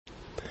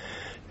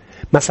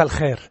مساء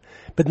الخير.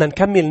 بدنا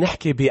نكمل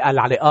نحكي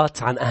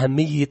بالعلاقات عن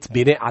أهمية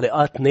بناء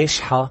علاقات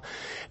ناجحة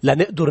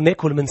لنقدر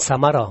ناكل من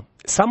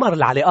ثمر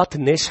العلاقات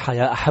الناجحة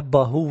يا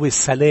أحبة هو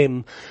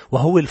السلام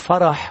وهو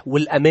الفرح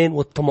والأمان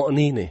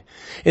والطمأنينة.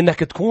 إنك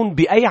تكون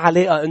بأي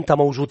علاقة أنت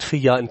موجود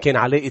فيها، إن كان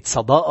علاقة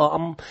صداقة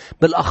أم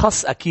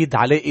بالأخص أكيد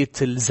علاقة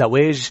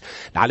الزواج،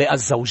 العلاقة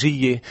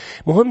الزوجية.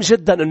 مهم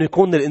جدا أنه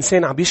يكون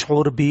الإنسان عم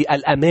يشعر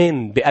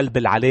بالأمان بقلب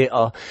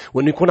العلاقة،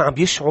 وأنه يكون عم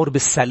يشعر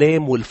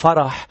بالسلام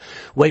والفرح،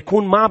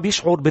 ويكون ما عم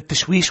يشعر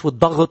بالتشويش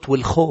والضغط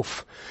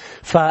والخوف.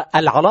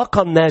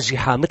 فالعلاقة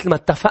الناجحة مثل ما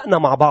اتفقنا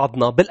مع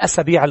بعضنا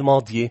بالأسابيع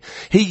الماضية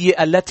هي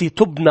التي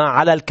تبنى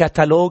على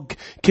الكتالوج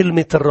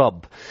كلمة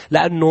الرب،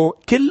 لأنه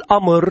كل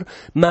أمر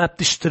ما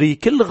بتشتري،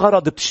 كل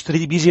غرض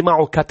بتشتري بيجي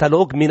معه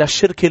كتالوج من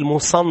الشركة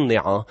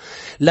المصنعة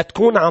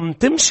لتكون عم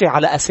تمشي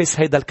على أساس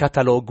هذا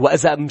الكتالوج.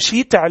 وإذا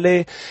مشيت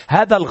عليه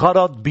هذا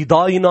الغرض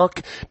بيضاينك،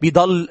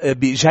 بيضل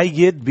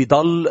جيد،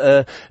 بيضل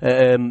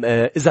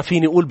إذا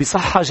فيني أقول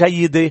بصحة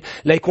جيدة،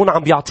 ليكون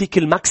عم بيعطيك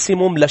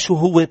الماكسيموم لشو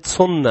هو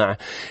تصنع.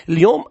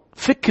 اليوم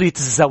فكرة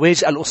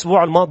الزواج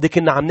الأسبوع الماضي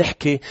كنا عم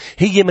نحكي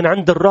هي من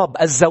عند الرب.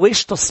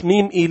 الزواج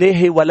تصميم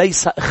إلهي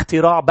وليس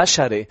اختراع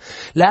بشري،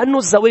 لأنه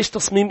الزواج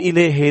تصميم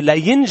إلهي.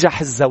 لينجح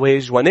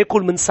الزواج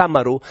ونأكل من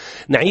ثمره،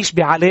 نعيش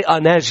بعلاقة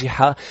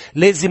ناجحة،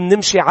 لازم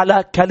نمشي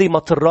على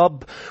كلمة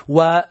الرب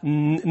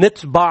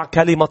ونتبع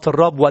كلمة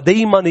الرب،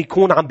 ودايما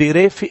يكون عم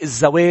بيرافق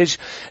الزواج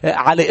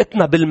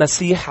علاقتنا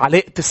بالمسيح،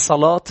 علاقة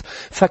الصلاة.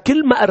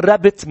 فكل ما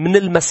قربت من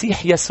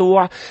المسيح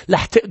يسوع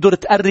رح تقدر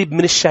تقرب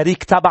من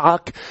الشريك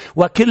تبعك،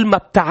 وكل ما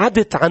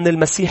ابتعدت عن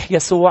المسيح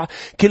يسوع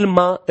كل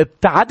ما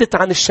ابتعدت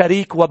عن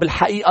الشريك.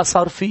 وبالحقيقة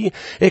صار في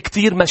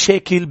كتير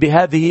مشاكل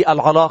بهذه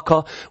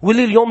العلاقة،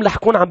 واللي اليوم رح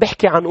أكون عم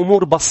بحكي عن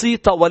أمور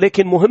بسيطة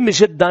ولكن مهمة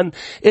جدا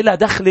إلى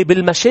دخل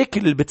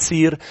بالمشاكل اللي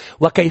بتصير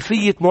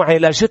وكيفية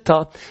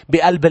معالجتها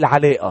بقلب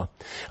العلاقة.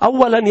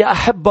 أولا يا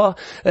أحبة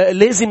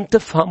لازم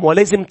تفهم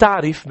ولازم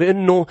تعرف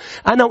بأنه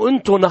أنا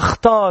وأنتو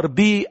نختار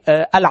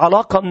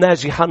بالعلاقة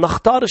الناجحة،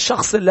 نختار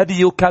الشخص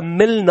الذي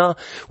يكملنا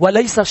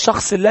وليس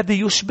الشخص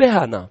الذي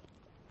يشبهنا.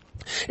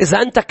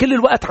 إذا أنت كل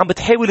الوقت عم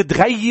بتحاول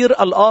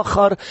تغير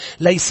الآخر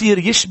ليصير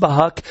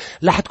يشبهك،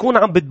 رح تكون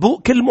عم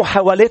بتبوق كل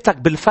محاولاتك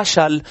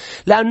بالفشل،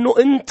 لأنه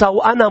أنت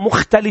وأنا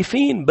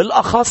مختلفين.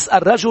 بالأخص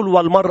الرجل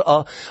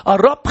والمرأة،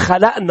 الرب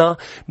خلقنا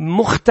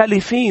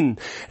مختلفين،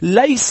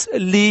 ليس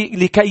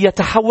لكي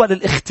يتحول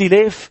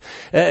الاختلاف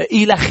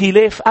إلى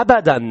خلاف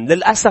أبدا.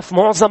 للأسف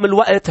معظم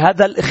الوقت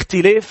هذا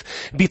الاختلاف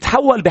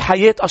بيتحول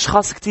بحياة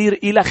أشخاص كتير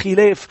إلى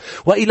خلاف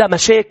وإلى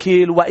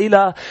مشاكل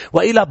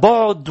وإلى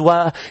بعد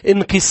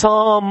وانقسام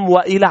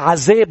وإلى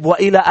عذاب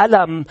وإلى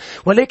ألم.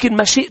 ولكن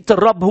مشيئة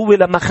الرب هو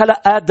لما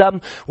خلق آدم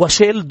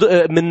وشال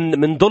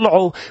من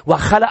ضلعه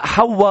وخلق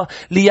حواء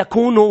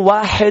ليكونوا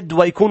واحد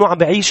ويكونوا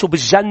عم يعيشوا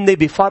بالجنة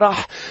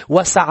بفرح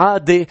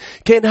وسعادة.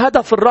 كان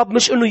هدف الرب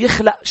مش أنه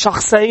يخلق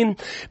شخصين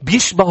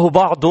بيشبهوا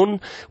بعضهم،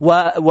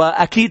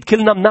 وأكيد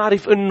كلنا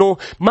بنعرف أنه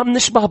ما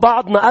بنشبه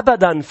بعضنا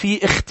أبدا.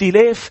 في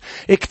اختلاف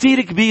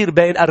كتير كبير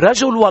بين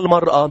الرجل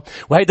والمرأة،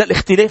 وهذا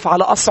الاختلاف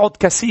على أصعد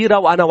كثيرة،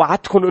 وأنا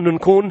وعدتكم أنه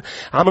نكون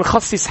عم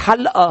نخصص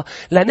حلقة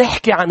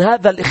لنحكي عن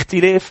هذا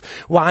الاختلاف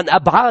وعن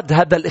أبعاد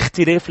هذا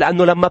الاختلاف.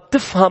 لأنه لما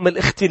بتفهم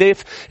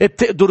الاختلاف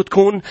بتقدر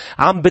تكون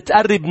عم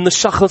بتقرب من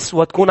الشخص،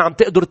 وتكون عم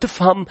تقدر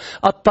تفهم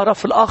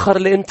الطرف الآخر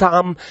اللي أنت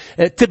عم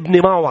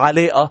تبني معه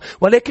علاقة.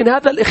 ولكن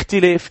هذا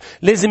الاختلاف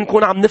لازم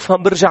نكون عم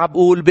نفهم، برجع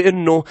بقول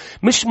بأنه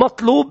مش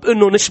مطلوب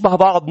أنه نشبه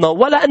بعضنا،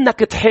 ولا أنك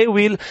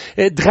تحاول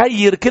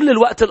تغير كل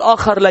الوقت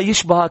الآخر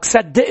ليشبهك.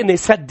 صدقني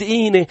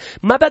صدقيني،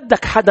 ما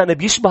بدك حدا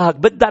بيشبهك،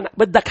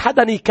 بدك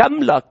حدا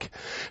يكملك.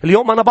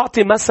 اليوم أنا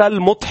بعطي مثل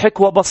مضحك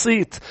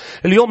وبسيط.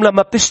 اليوم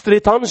لما بتشتري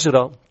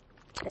طنجرة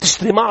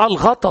بتشتري معها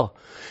الغطا،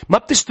 ما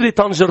بتشتري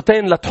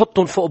طنجرتين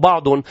لتحطهم فوق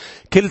بعضهم.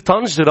 كل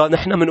طنجرة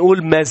نحن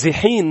منقول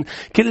مازحين،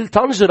 كل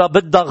طنجرة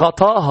بدها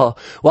غطاها.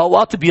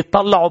 وأوقات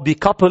بيطلعوا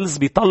بكابلز،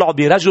 بيطلعوا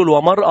برجل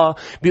ومرأة،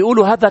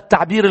 بيقولوا هذا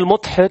التعبير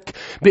المضحك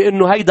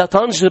بأنه هيدا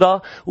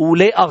طنجرة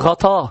ولاقى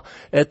غطاه،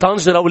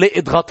 طنجرة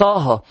ولقت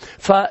غطاها.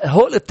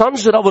 فهول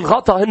الطنجرة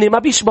والغطا هني ما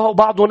بيشبهوا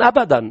بعضهم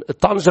أبدا.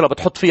 الطنجرة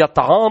بتحط فيها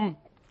الطعام،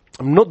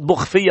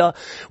 نطبخ فيها،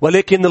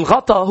 ولكن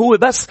الغطاء هو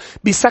بس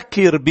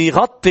بيسكر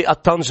بيغطي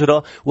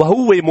الطنجرة،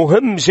 وهو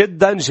مهم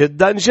جدا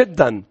جدا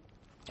جدا.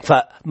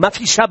 فما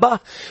في شبه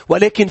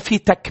ولكن في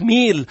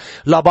تكميل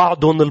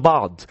لبعضهم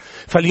البعض.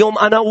 فاليوم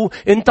أنا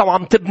وإنت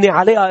وعم تبني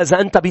عليها، إذا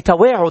أنت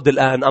بتواعد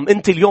الآن أم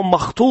أنت اليوم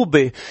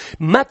مخطوبة،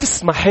 ما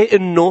تسمحي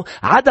إنه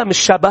عدم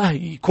الشبه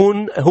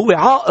يكون هو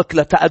عائق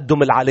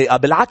لتقدم العلاقة.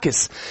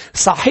 بالعكس،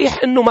 صحيح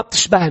إنه ما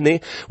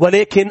بتشبهني،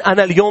 ولكن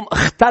أنا اليوم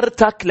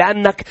اخترتك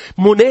لأنك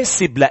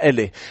مناسب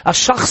لإلي.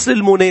 الشخص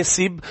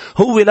المناسب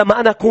هو لما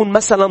أنا أكون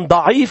مثلا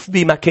ضعيف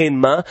بمكان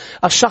ما،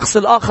 الشخص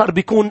الآخر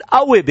بيكون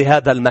قوي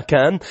بهذا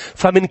المكان.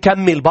 فمن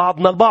منكمل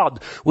بعضنا البعض،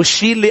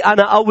 والشيء اللي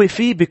أنا قوي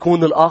فيه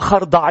بيكون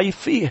الآخر ضعيف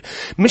فيه.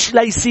 مش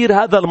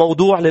ليصير هذا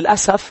الموضوع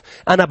للأسف.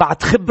 أنا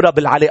بعد خبرة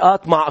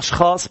بالعلاقات مع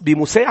أشخاص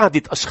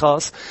بمساعدة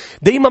أشخاص،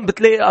 دايما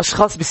بتلاقي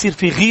أشخاص بيصير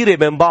في غيرة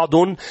بين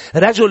بعضهم.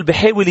 رجل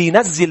بيحاول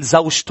ينزل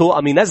زوجته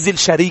أم ينزل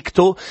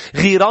شريكته،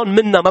 غيران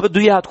منها، ما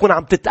بده إياها تكون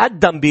عم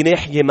تتقدم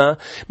بناحية ما،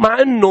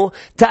 مع أنه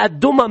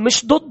تقدمها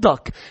مش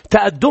ضدك.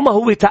 تقدمها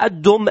هو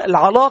تقدم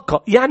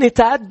العلاقة، يعني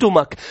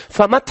تقدمك.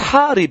 فما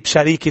تحارب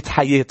شريكة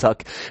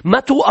حياتك، ما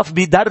توقف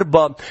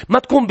بدربها، ما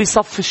تكون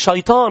بصف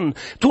الشيطان،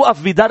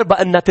 توقف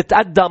بدربها أنها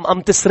تتقدم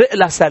أم تسرق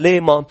لها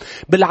سلامة.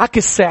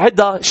 بالعكس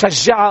ساعدها،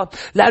 شجعها،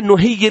 لأنه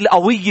هي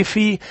القوية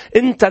فيه.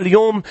 أنت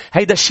اليوم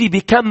هيدا الشيء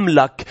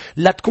بيكملك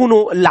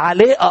لتكونوا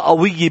العلاقة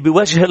قوية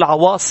بوجه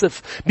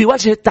العواصف،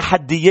 بوجه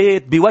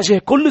التحديات، بوجه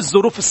كل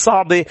الظروف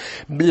الصعبة.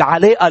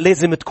 العلاقة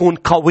لازم تكون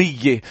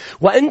قوية.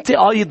 وأنت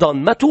أيضا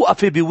ما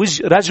توقفي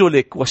بوجه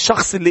رجلك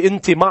والشخص اللي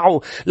أنت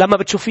معه لما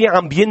بتشوفيه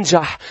عم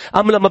بينجح،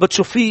 أم لما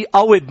بتشوفيه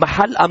قوي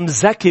بمحل أم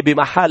ذكي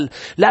بمحل،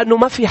 لأنه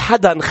ما في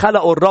حدا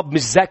خلقه الرب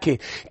مش ذكي.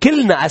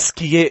 كلنا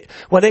أذكياء،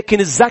 ولكن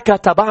الذكاء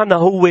تبعنا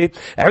هو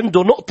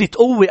عنده نقطة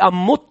قوة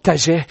أم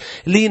متجه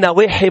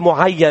لنواحي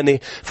معينة.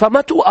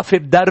 فما توقفي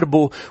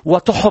بدربه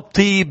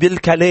وتحبطيه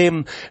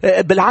بالكلام،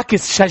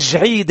 بالعكس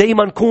شجعيه.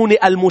 دايما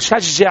كوني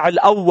المشجع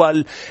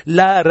الأول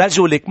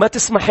لرجلك. ما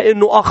تسمحي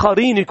إنه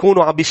آخرين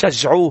يكونوا عم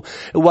بيشجعوه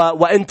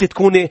وأنت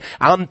تكوني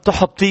عم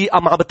تحبطيه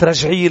أم عم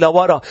بترجعيه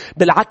لورا.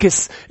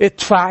 بالعكس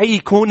ادفعيه،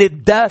 كوني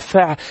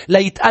الدافع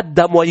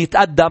ليتقدم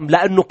ويتقدم،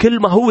 لأنه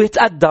كل ما هو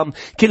يتقدم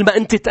كل ما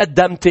أنت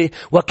تقدمتي،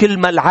 وكل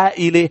ما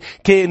العائلة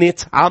كانت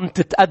عم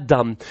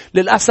تتقدم.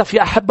 للأسف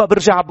يا أحبة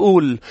برجع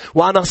بقول،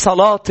 وأنا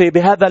صلاتي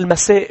بهذا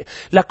المساء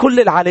لكل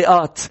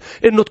العلاقات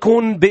إنه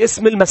تكون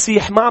باسم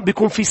المسيح ما عم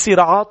بيكون في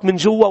صراعات من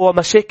جوا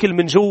ومشاكل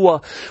من جوا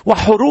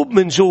وحروب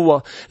من جوا.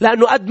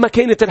 لأنه قد ما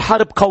كانت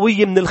الحرب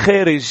قوية من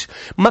الخارج،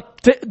 ما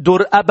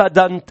بتقدر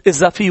أبدا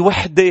إذا في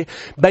وحدة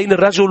بين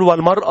الرجل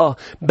والمرأة،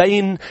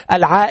 بين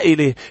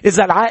العائلة.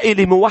 إذا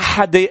العائلة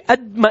موحدة،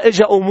 قد ما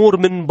إجا أمور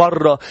من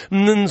برا،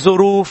 من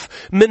ظروف،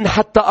 من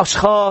حتى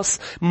أشخاص،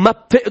 ما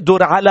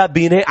بتقدر على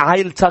بناء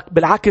عائلتك.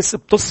 بالعكس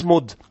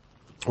بتصمد.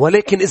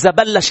 ولكن إذا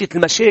بلشت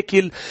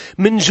المشاكل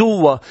من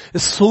جوا،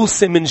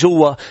 الصوصة من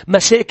جوا،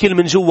 مشاكل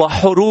من جوا،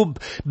 حروب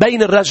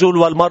بين الرجل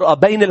والمرأة،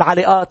 بين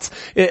العلاقات،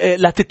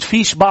 لا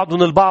تتفيش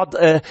بعضهم البعض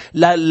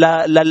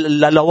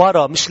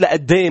لورا مش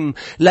لقدام،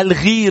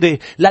 للغيرة،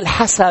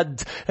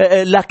 للحسد،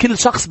 لكل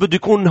شخص بده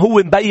يكون هو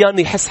مبين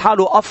يحس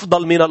حاله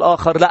أفضل من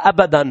الآخر. لا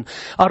أبدا.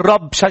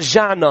 الرب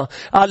شجعنا،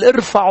 قال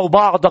ارفعوا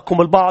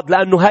بعضكم البعض،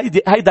 لأنه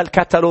هيدا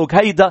الكتالوج،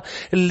 هيدا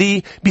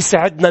اللي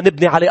بيساعدنا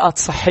نبني علاقات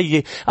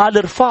صحية. قال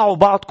ارفعوا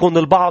بعضكم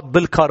البعض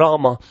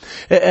بالكرامة،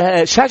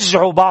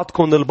 شجعوا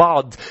بعضكم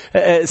البعض،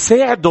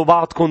 ساعدوا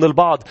بعضكم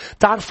البعض.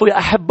 تعرفوا يا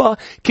أحبة،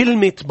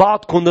 كلمة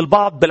بعضكم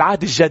البعض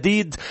بالعهد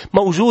الجديد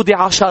موجودة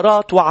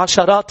عشرات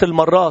وعشرات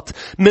المرات.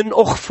 من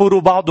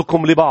اغفروا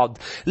بعضكم لبعض،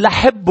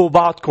 لحبوا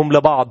بعضكم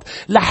لبعض،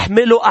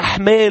 لحملوا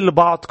أحمال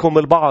بعضكم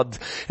البعض،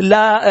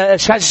 لا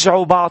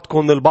شجعوا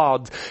بعضكم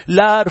البعض،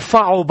 لا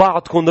رفعوا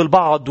بعضكم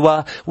البعض،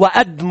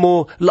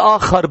 وقدموا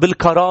الآخر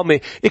بالكرامة.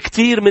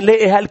 كتير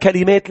منلاقي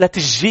هالكلمات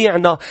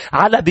لتشجيعنا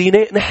على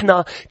بناء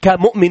نحن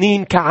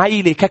كمؤمنين،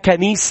 كعائلة،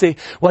 ككنيسة.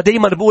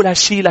 ودايما بقول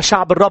هالشي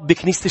لشعب الرب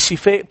كنيسة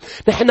الشفاء،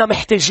 نحن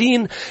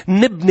محتاجين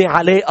نبني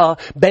علاقة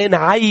بين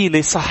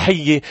عائلة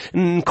صحية،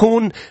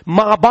 نكون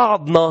مع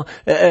بعضنا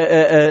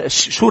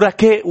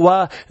شركاء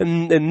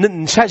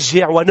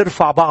ونشجع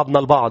ونرفع بعضنا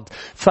البعض.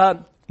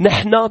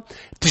 نحن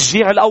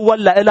تشجيع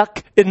الأول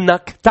لإلك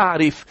إنك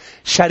تعرف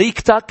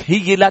شريكتك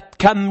هي لا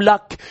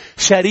تكملك،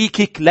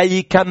 شريكك لا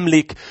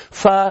يكملك.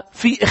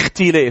 ففي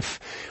اختلاف.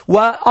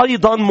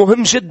 وأيضا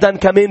مهم جدا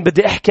كمان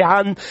بدي أحكي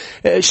عن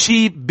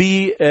شيء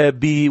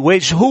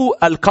بيواجهوه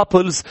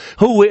الكابلز،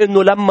 هو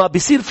إنه لما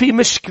بيصير في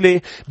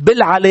مشكلة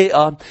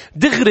بالعلاقة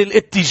دغري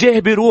الاتجاه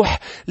بيروح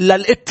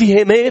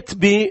للاتهامات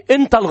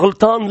بأنت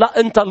الغلطان، لا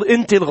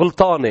أنت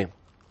الغلطانة.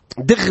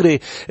 دغري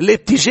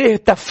الاتجاه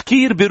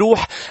التفكير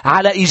بيروح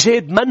على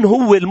إيجاد من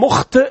هو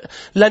المخطئ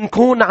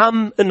لنكون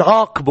عم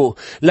نعاقبه،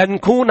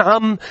 لنكون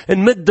عم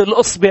نمد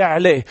الأصبع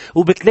عليه.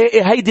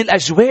 وبتلاقي هيدي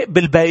الأجواء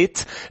بالبيت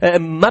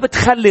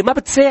ما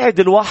بتساعد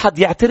الواحد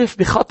يعترف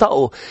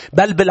بخطأه،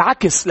 بل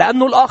بالعكس،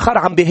 لأنه الآخر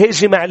عم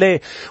بيهاجم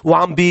عليه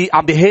وعم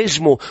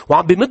بيهاجمه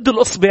وعم بيمد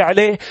الأصبع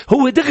عليه،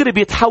 هو دغري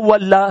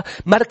بيتحول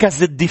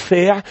لمركز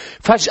الدفاع.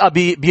 فجأة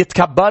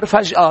بيتكبر،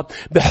 فجأة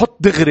بيحط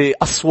دغري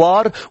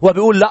أسوار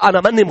وبيقول لا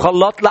أنا مني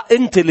مغلط، لا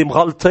أنت اللي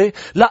مغلطة،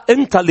 لا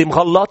أنت اللي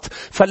مغلط.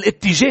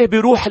 فالاتجاه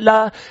بيروح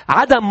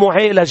لعدم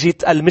معالجة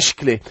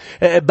المشكلة،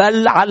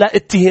 بل على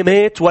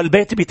اتهامات،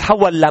 والبيت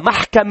بيتحول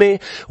لمحكمة،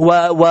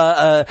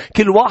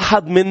 وكل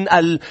واحد من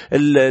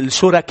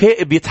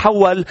الشركاء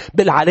بيتحول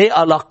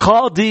بالعلاقة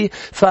لقاضي.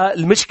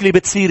 فالمشكلة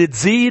بتصير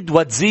تزيد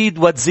وتزيد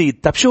وتزيد.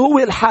 طب شو هو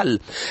الحل؟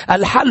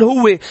 الحل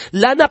هو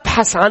لا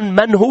نبحث عن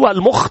من هو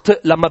المخطئ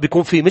لما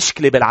بيكون في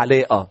مشكلة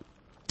بالعلاقة،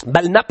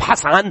 بل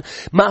نبحث عن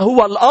ما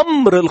هو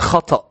الأمر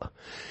الخطأ.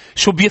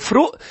 شو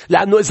بيفرق؟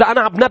 لأنه إذا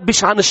أنا عم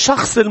نبش عن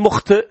الشخص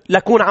المخطئ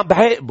لكون عم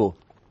بعاقبه،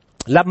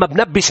 لما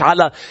بنبش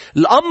على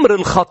الأمر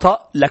الخطأ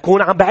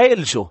لكون عم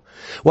بعالجه،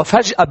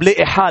 وفجأة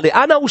بلاقي حالي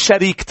أنا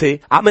وشريكتي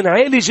عم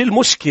نعالج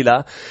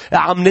المشكلة،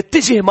 عم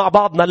نتجه مع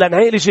بعضنا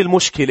لنعالج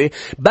المشكلة،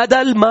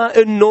 بدل ما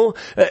إنه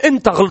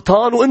أنت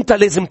غلطان وأنت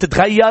لازم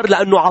تتغير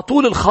لأنه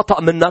عطول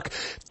الخطأ منك.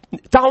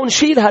 تعالوا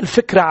نشيل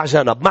هالفكرة على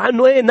جنب، مع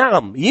أنه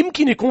نعم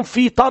يمكن يكون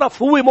في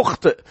طرف هو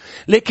مخطئ،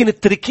 لكن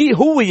التركيه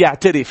هو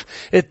يعترف،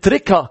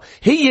 التركة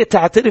هي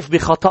تعترف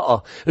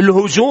بخطأها.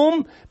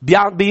 الهجوم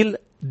بيعمل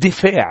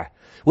دفاع،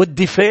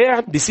 والدفاع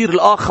بيصير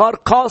الآخر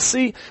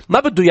قاسي ما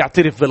بده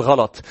يعترف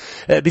بالغلط،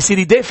 بيصير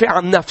يدافع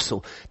عن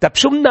نفسه. طب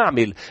شو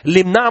بنعمل؟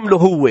 اللي بنعمله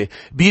هو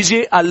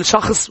بيجي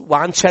الشخص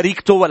وعند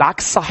شريكته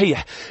والعكس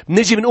صحيح،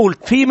 بنيجي بنقول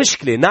في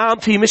مشكلة، نعم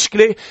في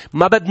مشكلة،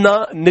 ما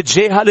بدنا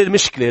نتجاهل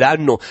المشكلة،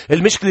 لأنه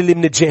المشكلة اللي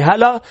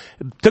بنتجاهلها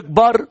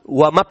بتكبر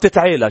وما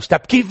بتتعالج. طب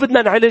كيف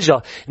بدنا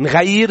نعالجها؟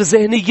 نغير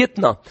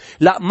ذهنيتنا.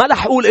 لا، ما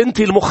رح أقول أنت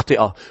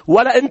المخطئة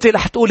ولا أنت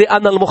رح تقولي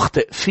أنا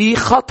المخطئ، في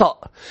خطأ،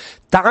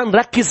 تعال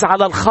نركز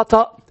على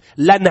الخطأ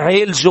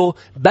لنعالجه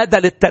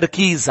بدل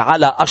التركيز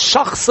على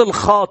الشخص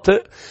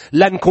الخاطئ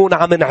لنكون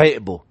عم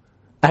نعاقبه.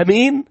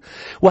 أمين؟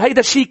 وهيدا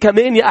الشيء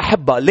كمان يا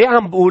أحبة، ليه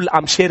عم بقول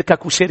عم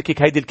شاركك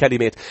وشاركك هيدي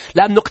الكلمات؟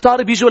 لأنه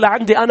كتار بيجوا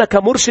لعندي أنا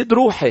كمرشد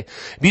روحي،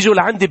 بيجوا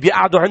لعندي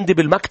بيقعدوا عندي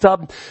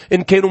بالمكتب،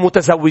 إن كانوا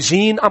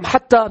متزوجين أم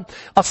حتى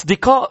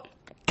أصدقاء،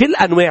 كل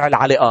أنواع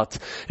العلاقات،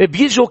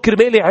 بيجوا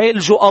كرمال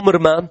يعالجوا أمر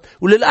ما،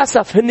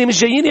 وللأسف هن مش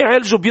جايين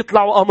يعالجوا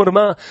بيطلعوا أمر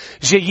ما،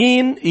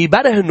 جايين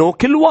يبرهنوا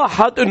كل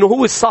واحد إنه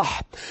هو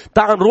الصح.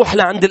 تعال نروح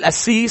لعند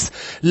القسيس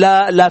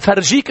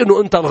لفرجيك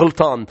إنه أنت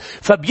الغلطان.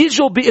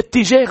 فبيجوا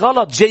باتجاه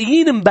غلط،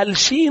 جايين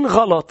مبلشين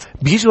غلط،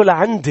 بيجوا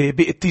لعندي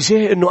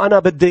باتجاه إنه أنا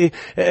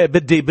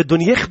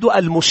بدهم ياخدوا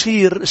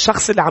المشير،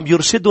 الشخص اللي عم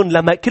يرشدهم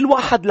لما كل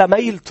واحد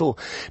لميلته،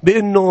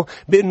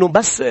 بإنه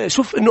بس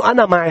شوف إنه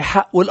أنا معي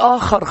حق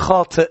والآخر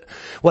خاطئ.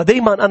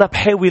 ودايما أنا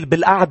بحاول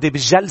بالقعدة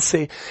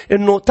بالجلسة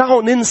إنه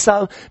تعالوا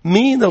ننسى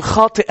مين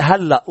الخاطئ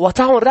هلأ،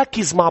 وتعالوا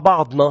نركز مع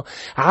بعضنا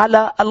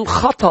على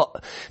الخطأ،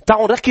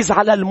 تعالوا نركز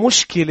على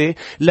المشكلة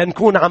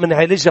لنكون عم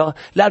نعالجها.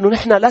 لأنه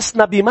نحن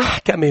لسنا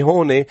بمحكمة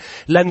هون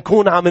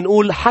لنكون عم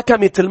نقول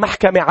حكمت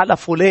المحكمة على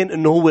فلان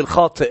إنه هو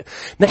الخاطئ.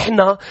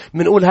 نحن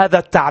منقول هذا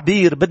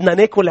التعبير، بدنا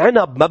ناكل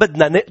عنب ما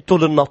بدنا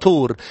نقتل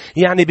الناطور،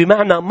 يعني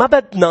بمعنى ما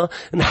بدنا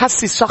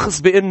نحسس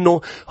شخص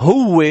بأنه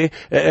هو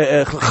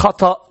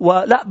خطأ،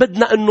 ولا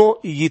بدنا أنه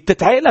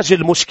تتعالج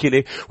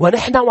المشكلة.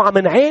 ونحن وعم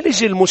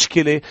نعالج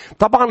المشكلة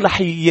طبعا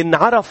رح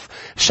ينعرف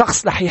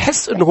شخص، رح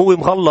يحس أنه هو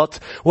مغلط.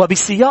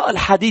 وبسياق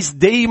الحديث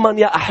دايما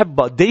يا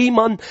أحبة،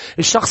 دايما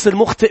الشخص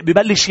المخطئ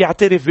ببلش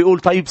يعترف، بيقول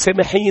طيب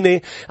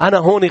سامحيني أنا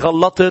هون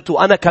غلطت،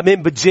 وأنا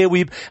كمان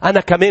بتجاوب،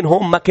 أنا كمان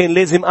هون ما كان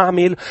لازم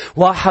أعمل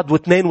 1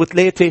 و2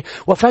 و3.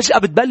 وفجأة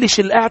بتبلش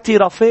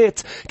الاعترافات،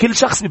 كل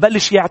شخص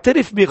ببلش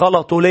يعترف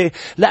بغلطه. ليه؟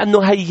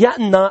 لأنه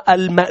هيئنا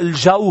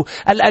الجو،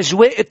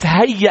 الأجواء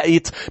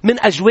تهيئت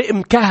من أجواء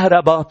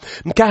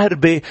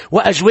مكهربة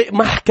وأجواء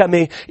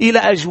محكمة إلى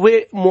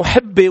أجواء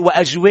محبة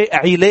وأجواء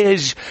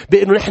علاج،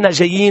 بأنه نحن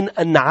جايين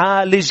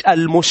نعالج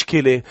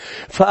المشكلة.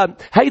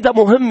 فهيدا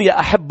مهم يا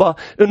أحبة،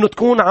 أنه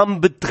تكون عم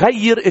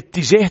بتغير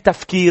اتجاه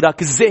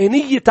تفكيرك،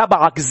 الذهنية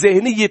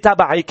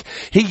تبعك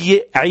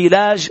هي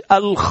علاج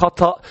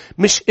الخطأ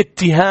مش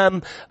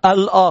اتهام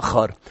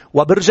الآخر.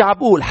 وبرجع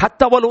بقول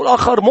حتى ولو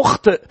الآخر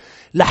مخطئ،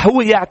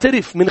 لهو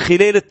يعترف من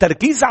خلال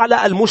التركيز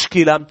على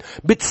المشكلة،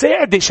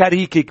 بتساعد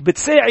شريكك،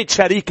 بتساعد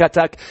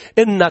شريكتك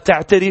إنها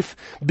تعترف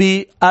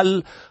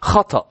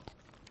بالخطأ.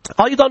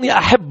 أيضا يا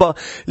أحبة،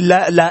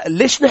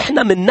 ليش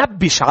نحن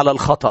مننبش على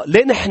الخطأ؟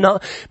 ليه نحن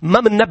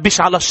ما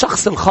مننبش على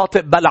الشخص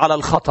الخاطئ بل على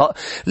الخطأ؟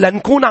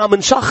 لنكون عم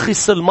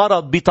نشخص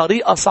المرض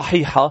بطريقة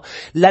صحيحة،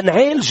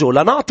 لنعالجه،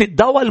 لنعطي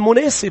الدواء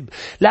المناسب.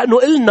 لأنه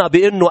قلنا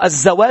بأنه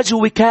الزواج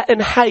هو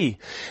كائن حي.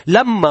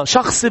 لما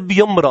شخص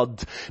بيمرض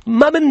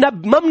ما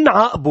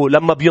منعاقبه،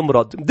 لما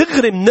بيمرض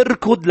دغري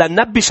منركض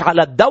لننبش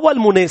على الدواء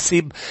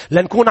المناسب،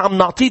 لنكون عم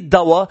نعطيه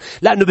الدواء.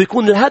 لأنه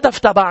بيكون الهدف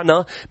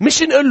تبعنا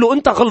مش نقول له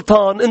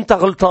أنت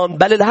غلطان،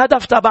 بل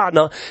الهدف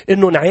تبعنا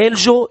إنه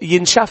نعالجه،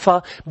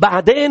 ينشفى،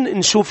 بعدين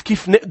نشوف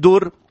كيف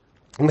نقدر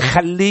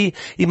نخليه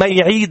ما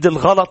يعيد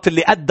الغلط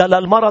اللي أدى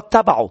للمرض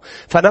تبعه.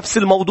 فنفس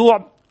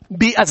الموضوع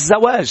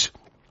بالزواج،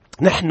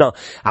 نحن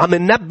عم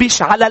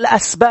ننبش على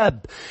الأسباب.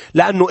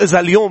 لأنه إذا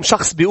اليوم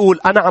شخص بيقول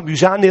أنا عم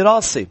يوجعني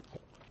راسي،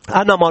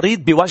 أنا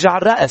مريض بوجع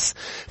الرأس،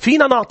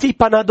 فينا نعطيه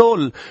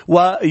بانادول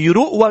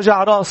ويروق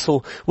وجع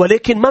راسه،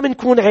 ولكن ما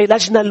منكون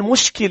عالجنا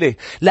المشكلة،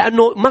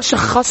 لأنه ما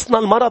شخصنا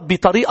المرض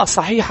بطريقة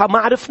صحيحة، ما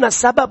عرفنا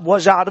سبب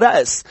وجع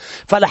الرأس.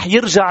 فلح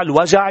يرجع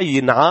الوجع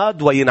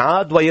ينعاد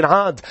وينعاد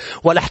وينعاد،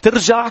 ولح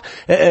ترجع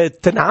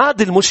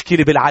تنعاد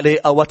المشكلة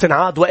بالعلاقة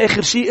وتنعاد.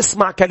 وآخر شيء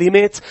اسمع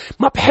كلمات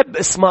ما بحب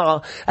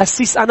اسمعها،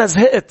 أسيس أنا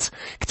زهقت،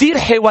 كتير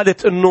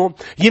حاولت أنه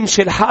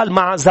يمشي الحال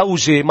مع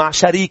زوجي، مع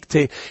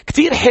شريكتي،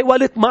 كتير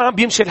حاولت ما عم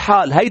بيمشي بيمشي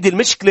الحال. هيدي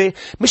المشكلة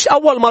مش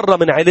أول مرة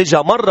من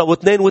علاجها، مرة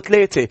واثنين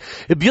وثلاثة.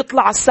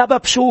 بيطلع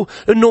السبب شو؟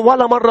 إنه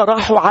ولا مرة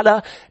راحوا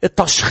على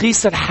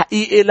التشخيص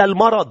الحقيقي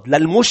للمرض،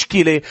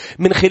 للمشكلة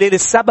من خلال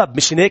السبب.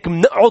 مش هيك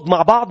بنقعد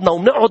مع بعضنا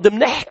وبنقعد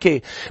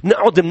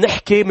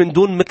بنحكي من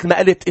دون مثل ما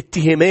قلت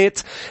اتهامات،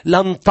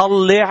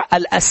 لنطلع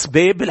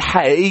الأسباب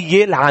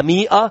الحقيقية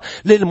العميقة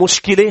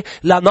للمشكلة،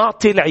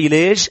 لنعطي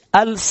العلاج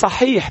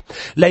الصحيح.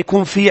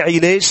 ليكون في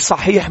علاج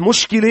صحيح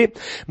مشكلة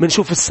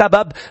منشوف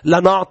السبب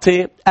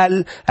لنعطي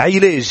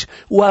العلاج.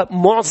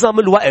 ومعظم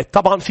الوقت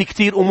طبعا في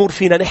كتير أمور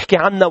فينا نحكي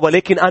عنها،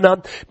 ولكن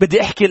أنا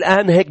بدي أحكي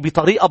الآن هيك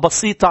بطريقة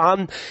بسيطة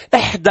عن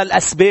إحدى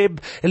الأسباب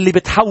اللي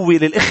بتحول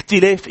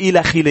الاختلاف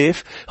إلى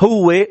خلاف،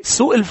 هو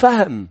سوء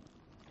الفهم.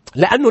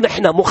 لأنه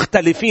نحن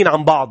مختلفين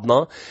عن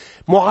بعضنا،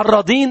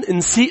 معرضين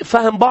نسيء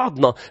فهم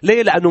بعضنا.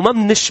 ليه؟ لأنه ما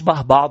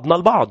منشبه بعضنا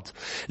البعض.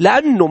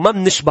 لأنه ما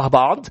منشبه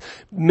بعض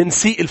من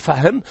سيء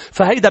الفهم،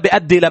 فهيدا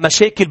بيؤدي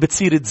لمشاكل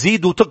بتصير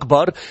تزيد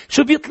وتكبر.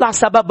 شو بيطلع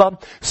سببها؟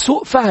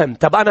 سوء فهم.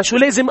 طب أنا شو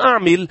لازم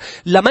أعمل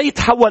لما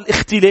يتحول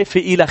اختلافي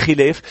إلى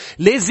خلاف؟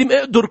 لازم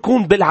أقدر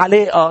أكون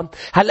بالعلاقة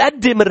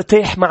هالقد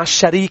مرتاح مع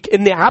الشريك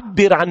إني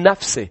أعبر عن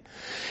نفسي،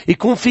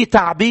 يكون في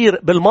تعبير.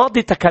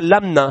 بالماضي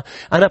تكلمنا،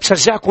 أنا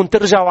بشجعكم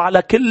ترجعوا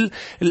على كل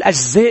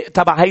الأجزاء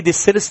تبع هيدي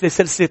السلسلة،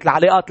 سلسلة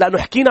العلاقات، لأنه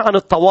حكينا عن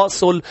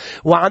التواصل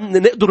وعن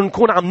نقدر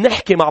نكون عم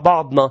نحكي مع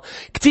بعضنا.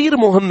 كتير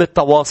مهم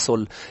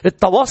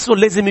التواصل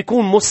لازم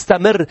يكون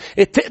مستمر،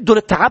 تقدر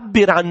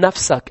تعبر عن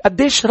نفسك.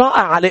 قديش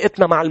رائع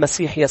علاقتنا مع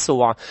المسيح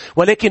يسوع،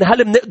 ولكن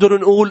هل بنقدر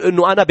نقول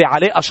أنه أنا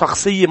بعلاقة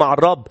شخصية مع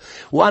الرب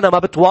وأنا ما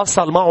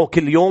بتواصل معه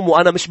كل يوم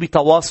وأنا مش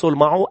بتواصل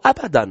معه؟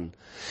 أبدا.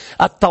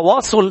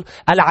 التواصل،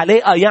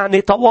 العلاقة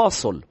يعني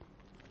تواصل.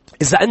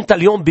 إذا أنت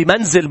اليوم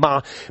بمنزل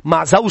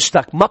مع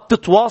زوجتك ما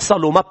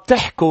بتتواصلوا وما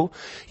بتحكوا،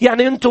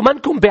 يعني أنتم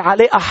منكم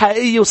بعلاقة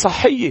حقيقية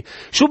وصحية.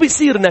 شو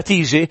بيصير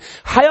نتيجة؟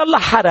 حيالله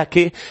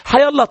حركة،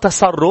 حيالله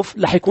تصرف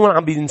رح يكون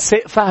عم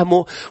بينساء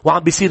فهمه وعم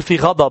بيصير في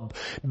غضب.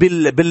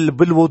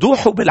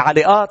 بالوضوح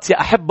وبالعلاقات يا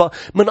أحبة،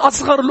 من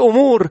أصغر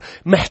الأمور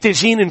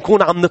محتاجين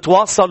نكون عم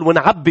نتواصل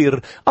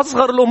ونعبر.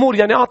 أصغر الأمور،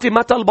 يعني أعطي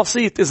مثل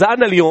بسيط. إذا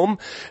أنا اليوم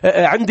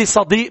عندي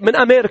صديق من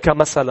أمريكا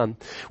مثلا،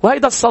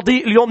 وهيدا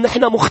الصديق اليوم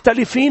نحن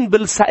مختلفين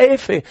بالسقافة،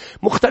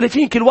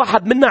 مختلفين، كل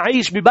واحد منا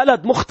عايش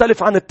ببلد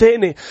مختلف عن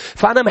التاني،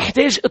 فأنا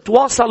محتاج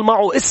اتواصل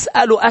معه،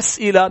 اسأله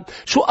أسئلة،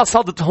 شو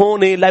قصدت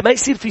هون، لما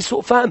يصير في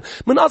سوء فهم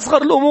من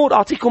أصغر الأمور.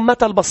 أعطيكم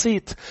مثل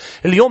بسيط.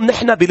 اليوم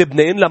نحن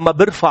بلبنان لما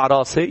برفع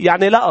راسي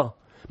يعني لا،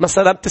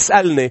 مثلا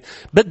بتسألني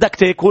بدك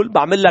تاكل،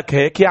 بعمل لك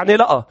هيك يعني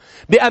لا.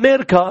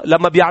 بأمريكا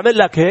لما بيعمل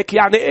لك هيك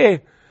يعني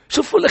ايه.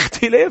 شوفوا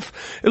الاختلاف.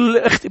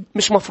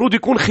 مش مفروض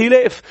يكون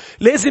خلاف،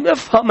 لازم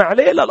افهم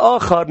عليه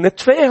للآخر،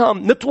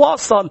 نتفاهم،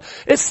 نتواصل.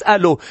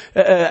 اسأله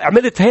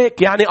عملت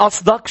هيك يعني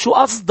قصدك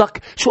شو؟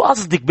 شو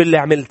قصدك باللي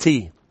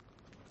عملتيه؟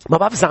 ما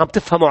بعرف إذا عم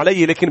تفهموا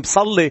علي، لكن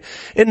بصلي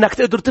إنك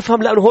تقدر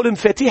تفهم، لأنه هو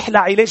المفاتيح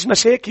لعلاج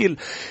مشاكل.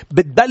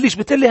 بتبلش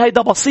بتقلي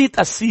هيدا بسيط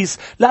أسيس،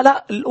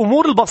 لا،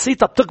 الأمور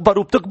البسيطة بتكبر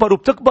وبتكبر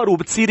وبتكبر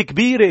وبتصير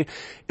كبيرة،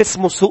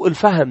 اسمه سوء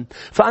الفهم.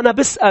 فأنا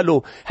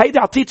بسأله،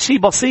 هيدا عطيت شيء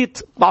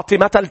بسيط. بعطي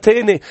مثل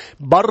تاني.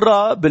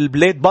 برا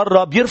بالبلاد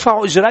برا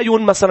بيرفعوا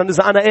إجريهم، مثلا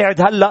إذا أنا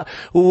قاعد هلأ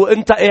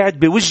وإنت قاعد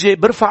بوجهي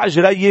برفع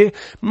إجري،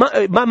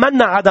 ما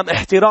منا عدم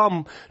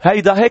احترام.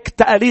 هيدا هيك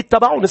تقاليد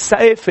تبعون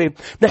السقافة.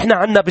 نحن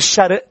عنا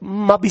بالشرق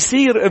ما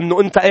بيصير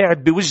انه انت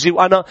قاعد بوجهي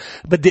وانا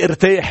بدي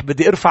ارتاح،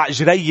 بدي ارفع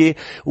اجري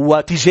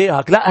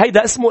وتجاهك. لا،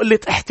 هيدا اسمه قلة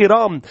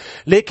احترام.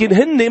 لكن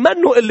هن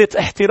منه قلة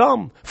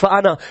احترام.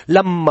 فانا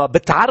لما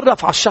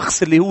بتعرف على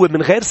الشخص اللي هو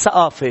من غير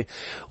ثقافة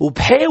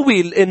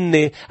وبحاول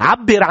اني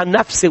اعبر عن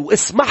نفسي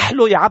واسمح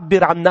له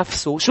يعبر عن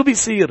نفسه، شو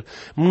بيصير؟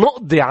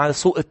 منقضي على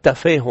سوء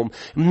التفاهم،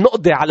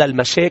 منقضي على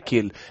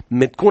المشاكل.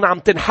 بتكون عم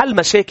تنحل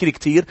مشاكل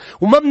كتير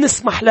وما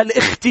بنسمح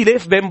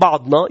للاختلاف بين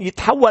بعضنا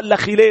يتحول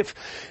لخلاف.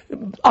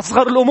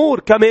 أصغر الأمور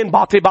كمان.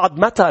 بعطي بعض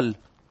مثل.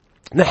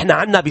 نحن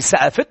عنا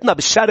بثقافتنا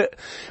بالشرق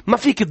ما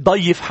فيك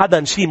تضيف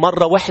حدا شي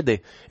مرة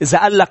واحدة. إذا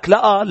قال لك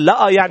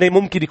لا يعني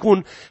ممكن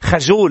يكون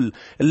خجول،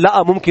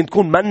 لا ممكن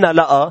تكون منا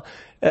لا،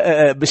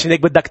 مش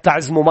هيك بدك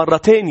تعزمه مرة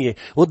تانية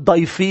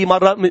وتضيفيه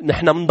مرة.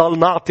 نحن منضل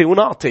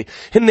نعطي.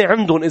 هن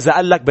عندهم إذا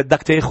قال لك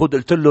بدك تاخد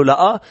قلت له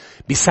لا،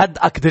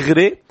 بيصدقك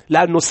دغري،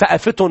 لأنه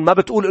ثقافتهم ما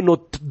بتقول إنه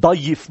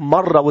تضيف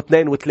مرة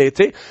واثنين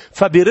وثلاثة،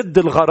 فبيرد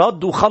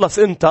الغرض وخلص.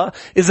 أنت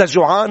إذا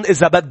جوعان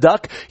إذا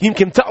بدك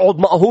يمكن تقعد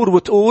مقهور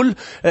وتقول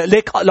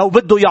ليك لو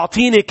بده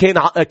يعطيني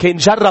كان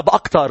جرب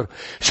أكتر،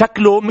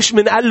 شكله مش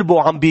من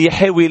قلبه عم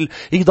بيحاول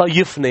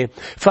يضيفني.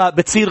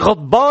 فبتصير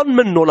غضبان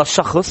منه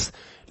للشخص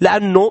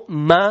لأنه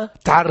ما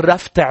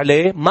تعرفت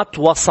عليه، ما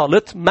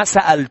تواصلت، ما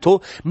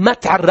سألته، ما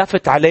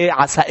تعرفت عليه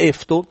على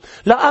ثقافته.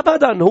 لا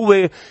أبدا،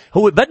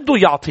 هو بده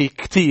يعطيك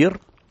كتير.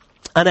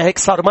 أنا هيك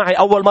صار معي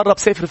أول مرة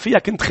بسافر فيها،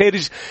 كنت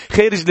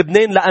خارج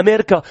لبنان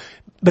لأمريكا.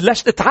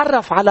 بلشت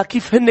اتعرف على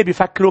كيف هن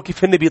بيفكروا،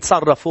 كيف هن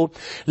بيتصرفوا،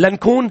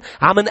 لنكون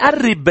عم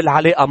نقرب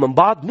بالعلاقة من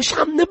بعض، مش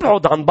عم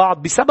نبعد عن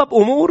بعض بسبب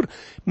أمور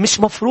مش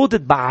مفروض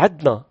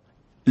تبعدنا.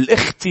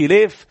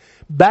 الاختلاف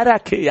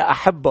بركة يا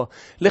أحبة.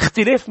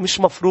 الاختلاف مش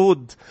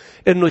مفروض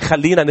إنه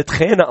يخلينا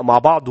نتخانق مع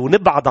بعض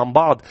ونبعد عن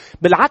بعض.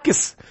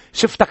 بالعكس،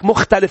 شفتك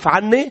مختلف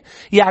عني،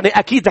 يعني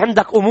أكيد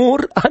عندك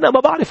أمور أنا ما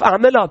بعرف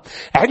أعملها،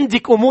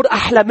 عندك أمور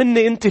أحلى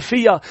مني أنت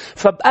فيها،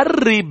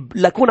 فبقرب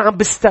لكون عم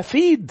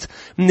بستفيد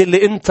من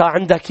اللي أنت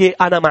عندك إيه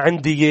أنا ما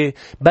عندي إيه،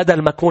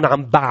 بدل ما أكون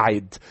عم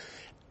بعد.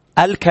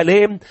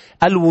 الكلام،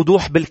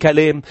 الوضوح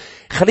بالكلام.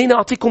 خليني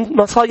أعطيكم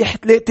نصايح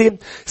 3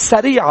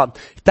 سريعة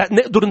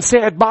نقدر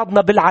نساعد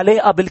بعضنا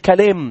بالعلاقة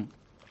بالكلام.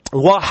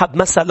 واحد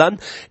مثلا،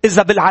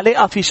 إذا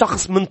بالعلاقة في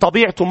شخص من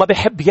طبيعته ما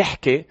بيحب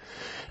يحكي،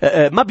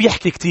 ما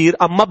بيحكي كتير،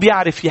 أما ما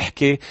بيعرف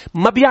يحكي،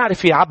 ما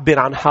بيعرف يعبر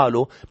عن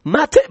حاله،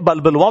 ما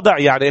تقبل بالوضع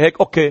يعني هيك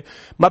أوكي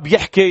ما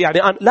بيحكي يعني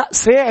لا،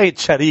 ساعد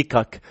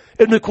شريكك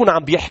إنه يكون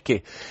عم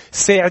بيحكي.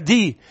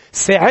 ساعديه،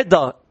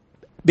 ساعدها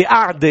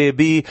بقعدة،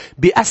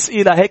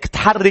 بأسئلة هيك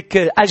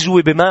تحرك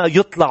أجوبة ما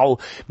يطلعوا.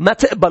 ما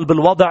تقبل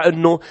بالوضع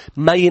إنه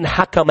ما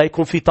ينحكى، ما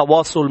يكون في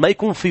تواصل، ما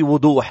يكون في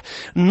وضوح.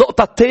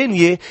 النقطة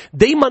الثانية،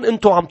 دايما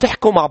أنتوا عم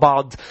تحكوا مع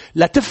بعض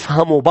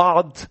لتفهموا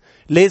بعض،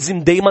 لازم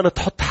دايما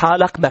تحط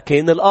حالك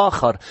مكان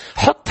الآخر.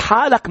 حط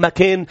حالك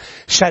مكان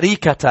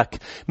شريكتك،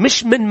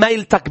 مش من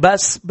ميلتك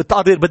بس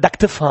بتقرر بدك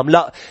تفهم،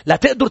 لا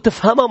تقدر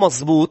تفهمها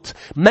مزبوط،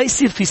 ما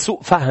يصير في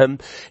سوء فهم.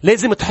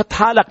 لازم تحط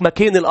حالك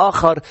مكان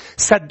الآخر.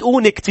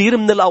 صدقوني كتير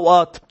من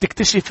الأوقات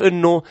بتكتشف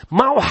إنه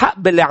معه حق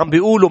باللي عم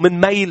بيقوله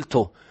من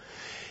ميلته.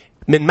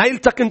 من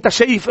ميلتك انت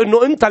شايف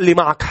انه انت اللي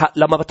معك حق.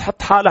 لما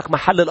بتحط حالك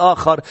محل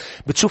الاخر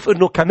بتشوف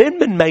انه كمان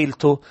من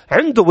ميلته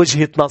عنده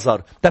وجهة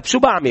نظر. طب شو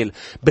بعمل؟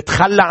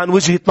 بتخلى عن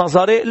وجهة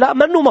نظري؟ لا،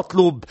 منه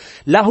مطلوب،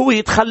 لا هو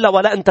يتخلى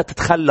ولا انت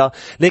تتخلى.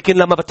 لكن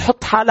لما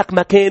بتحط حالك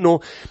مكانه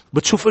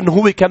بتشوف انه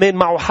هو كمان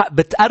معه حق،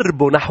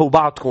 بتقربوا نحو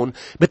بعضكم،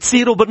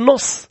 بتصيروا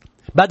بالنص.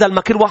 بدل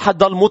ما كل واحد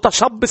ضل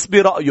متشبث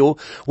برأيه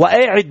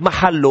وقاعد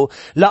محله،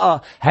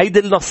 لا، هيدي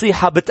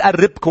النصيحة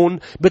بتقربكم.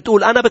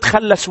 بتقول أنا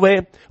بتخلى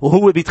شوي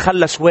وهو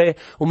بيتخلى شوي،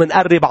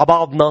 ومنقرب على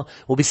بعضنا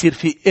وبيصير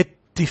في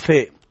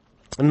اتفاق.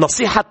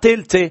 النصيحة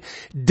الثالثة،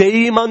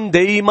 دايما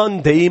دايما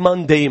دايما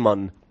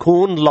دايما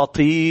كون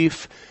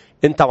لطيف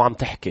انت وعم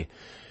تحكي.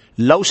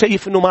 لو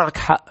شايف انه معك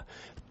حق،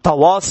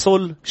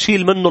 تواصل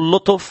شيل منه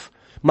اللطف،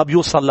 ما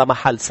بيوصل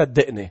لمحل.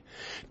 صدقني،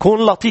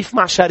 كون لطيف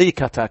مع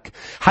شريكتك،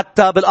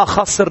 حتى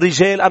بالأخص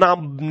الرجال. أنا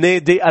عم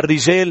بنادي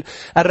الرجال.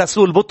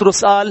 الرسول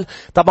بطرس قال،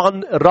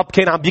 طبعا الرب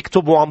كان عم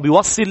بيكتب وعم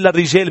بيوصل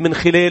للرجال من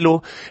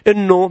خلاله،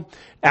 إنه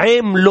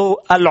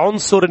عاملوا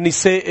العنصر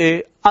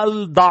النسائي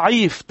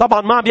الضعيف.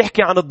 طبعا ما عم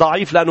بيحكي عن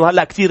الضعيف، لأنه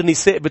هلأ كتير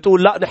نساء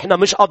بتقول لا نحن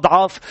مش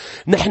أضعاف،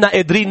 نحن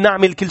قادرين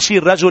نعمل كل شيء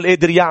الرجل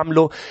قادر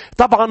يعمله.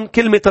 طبعا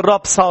كلمة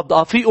الرب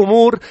صادقة في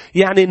أمور،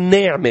 يعني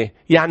النعمة،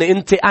 يعني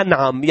أنت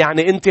أنعم،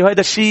 يعني أنت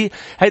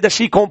هيدا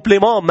شيء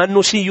كومبليمان،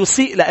 منه شيء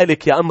يسيء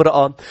لك يا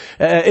امرأة.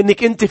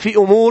 إنك أنت في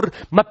أمور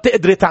ما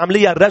بتقدري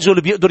تعمليها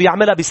الرجل بيقدر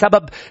يعملها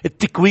بسبب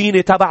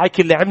التكوين تبعك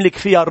اللي عملك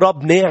فيها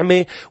الرب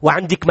نعمة،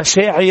 وعندك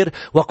مشاعر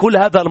وكل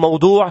هذا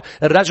الموضوع.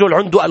 الرجل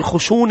عنده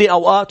الخشونة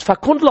أوقات.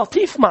 فكن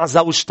لطيف مع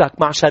زوجتك،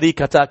 مع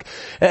شريكتك،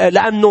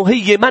 لأنه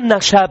هي منا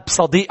شاب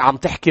صديق عم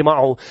تحكي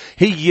معه.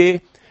 هي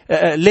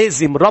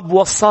لازم رب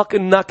وصاك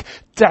إنك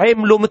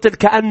تعمله مثل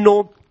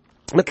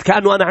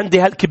كأنه أنا عندي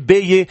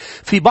هالكباية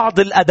في بعض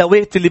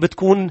الأدوات اللي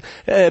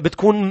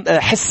بتكون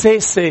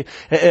حساسة،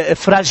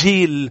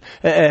 فراجيل.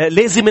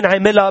 لازم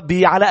نعملها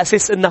على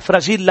أساس إنها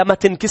فراجيل لما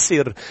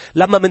تنكسر.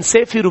 لما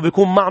منسافر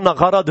وبيكون معنا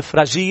غرض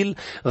فراجيل،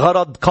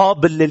 غرض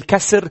قابل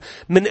للكسر،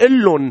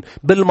 منقلن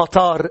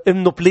بالمطار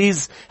إنه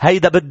بليز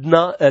هيدا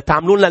بدنا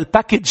تعملون لنا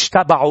الباكيج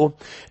تبعه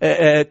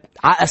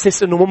على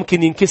أساس إنه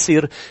ممكن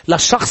ينكسر.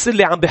 للشخص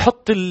اللي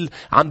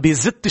عم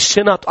بيزت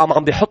الشنط أو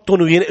عم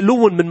بيحطون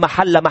وينقلون من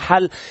محل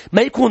لمحل،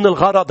 ما يكون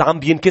الغرض عم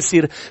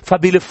بينكسر،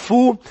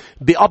 فبيلفوه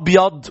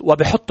بأبيض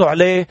وبيحطوا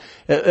عليه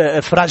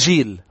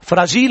فراجيل.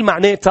 فراجيل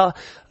معناتها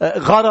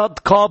غرض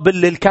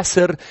قابل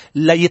للكسر،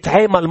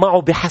 ليتعامل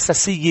معه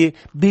بحساسية،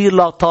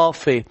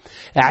 بلطافة.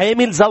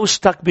 عامل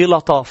زوجتك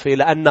بلطافة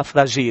لأنها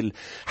فراجيل.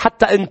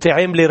 حتى أنت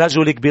عامل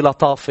رجلك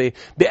بلطافة،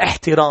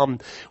 باحترام.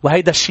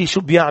 وهيدا الشيء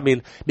شو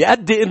بيعمل؟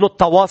 بيؤدي إنه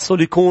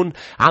التواصل يكون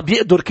عم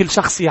بيقدر كل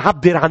شخص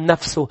يعبر عن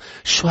نفسه.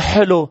 شو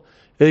حلو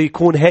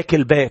يكون هيك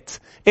البيت،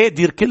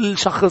 قادر كل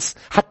شخص،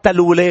 حتى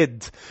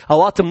الأولاد.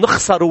 أوقات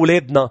منخسر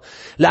أولادنا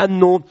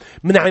لأنه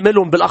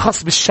منعملهم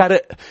بالأخص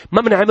بالشرق،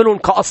 ما منعملهم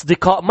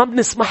كأصدقاء، ما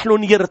بنسمح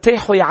لهم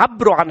يرتاحوا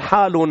يعبروا عن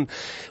حالهم.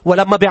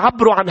 ولما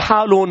بيعبروا عن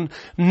حالهم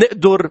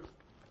نقدر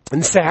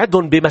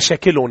نساعدهم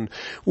بمشاكلهم،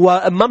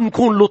 وما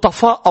بنكون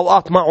لطفاء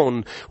أوقات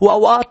معهم.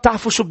 وأوقات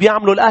تعرفوا شو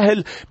بيعملوا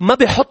الأهل؟ ما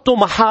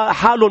بيحطوا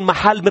حالهم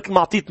محل، مثل ما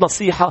أعطيت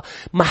نصيحة،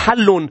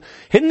 محلهم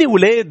هني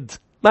ولاد.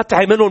 ما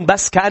تعملون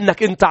بس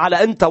كأنك أنت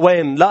على أنت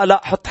وين.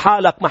 لا، حط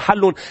حالك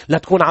محلهم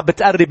لتكون عم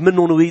بتقرب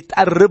منهم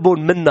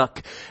ويتقربون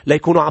منك،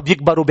 ليكونوا عم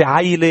يكبروا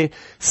بعائلة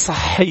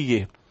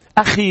صحية.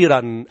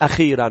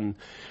 أخيرا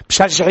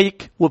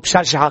بشجعك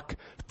وبشجعك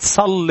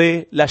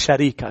تصلي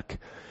لشريكك.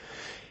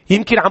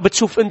 يمكن عم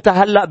بتشوف أنت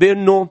هلأ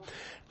بأنه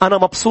أنا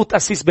مبسوط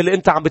أسيس باللي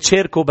أنت عم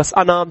بتشاركه، بس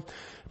أنا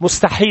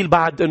مستحيل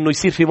بعد أنه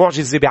يصير في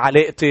معجزة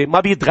بعلاقتي، ما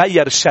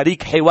بيتغير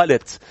الشريك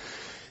حوالت.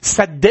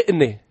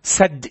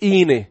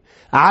 صدقيني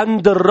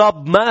عند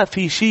الرب ما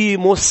في شيء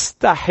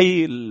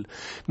مستحيل.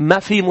 ما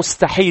في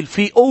مستحيل.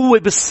 في قوة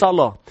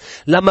بالصلاة.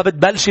 لما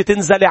بتبلشي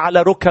تنزلي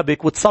على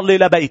ركبك وتصلي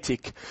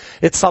لبيتك،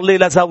 تصلي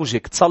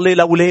لزوجك، تصلي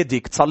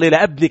لأولادك، تصلي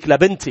لابنك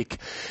لبنتك،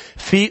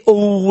 في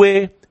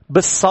قوة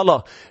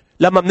بالصلاة.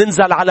 لما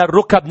بننزل على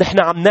الركب نحن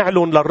عم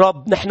نعلن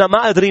للرب. نحن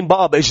ما قادرين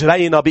بقى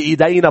بإجرينا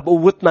بإيدينا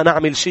بقوتنا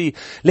نعمل شيء،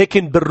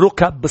 لكن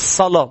بالركب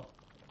بالصلاة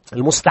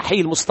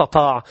المستحيل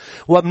مستطاع.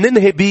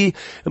 ومننهي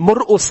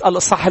بمرقس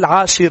الإصحاح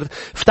 10.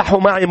 افتحوا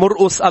معي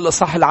مرقس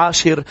الإصحاح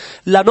 10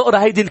 لنقرأ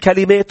هيدي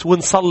الكلمات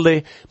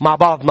ونصلي مع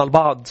بعضنا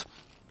البعض.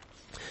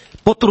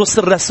 بطرس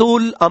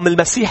الرسول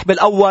المسيح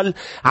بالأول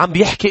عم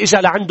بيحكي،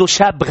 إجا لعنده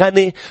شاب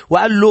غني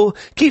وقال له: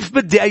 كيف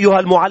بدي أيها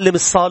المعلم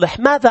الصالح،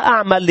 ماذا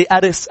أعمل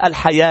لأرث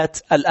الحياة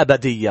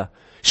الأبدية؟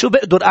 شو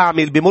بقدر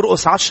أعمل؟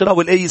 بمرقس 10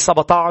 والآية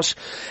 17: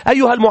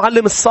 أيها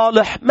المعلم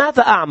الصالح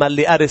ماذا أعمل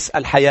لأرث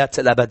الحياة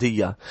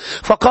الأبدية؟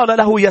 فقال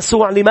له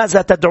يسوع: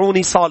 لماذا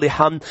تدعوني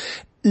صالحا؟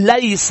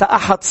 ليس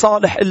أحد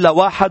صالح إلا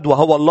واحد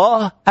وهو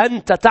الله.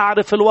 أنت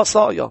تعرف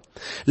الوصايا: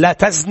 لا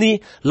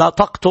تزني، لا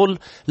تقتل،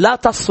 لا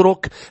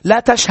تسرق، لا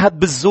تشهد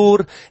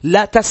بالزور،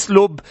 لا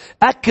تسلب،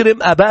 أكرم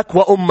أباك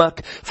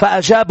وأمك.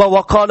 فأجاب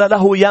وقال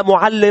له: يا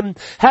معلم،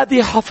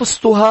 هذه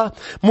حفظتها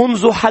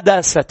منذ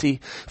حداثتي.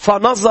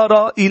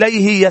 فنظر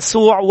إليه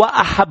يسوع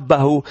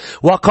وأحبه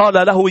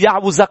وقال له: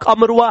 يعوزك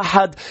أمر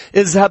واحد،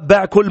 اذهب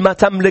بيع كل ما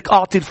تملك،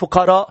 أعطي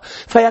الفقراء،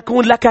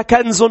 فيكون لك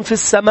كنز في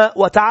السماء،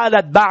 وتعال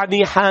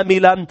اتبعني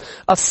حاملا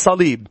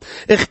الصليب.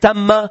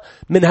 اختم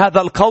من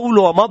هذا القول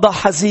ومضى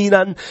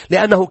حزينا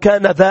لأنه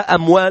كان ذا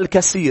أموال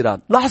كثيرة.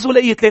 لاحظوا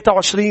الآية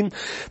 23.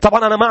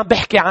 طبعا أنا ما عم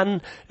بحكي عن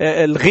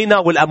الغنى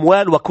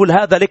والأموال وكل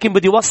هذا، لكن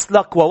بدي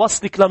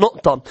وصلك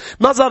لنقطة.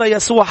 نظر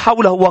يسوع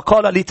حوله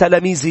وقال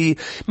لتلاميذه: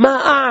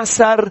 ما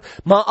أعسر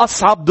ما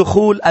أصعب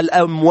دخول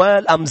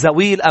الأموال أم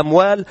ذوي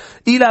الأموال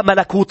إلى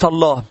ملكوت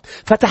الله؟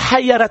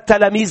 فتحير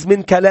التلاميذ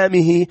من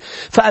كلامه.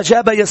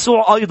 فأجاب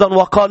يسوع أيضا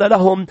وقال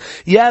لهم: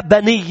 يا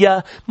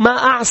بني،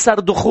 ما أعسر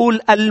دخول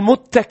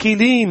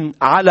المتكلين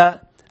على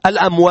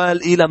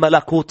الأموال إلى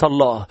ملكوت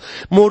الله.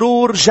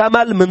 مرور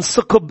جمل من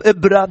ثقب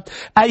إبرة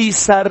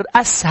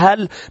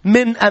أسهل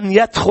من أن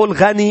يدخل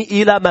غني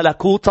إلى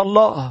ملكوت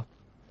الله.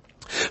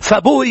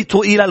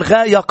 فبويتوا إلى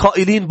الغاية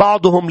قائلين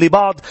بعضهم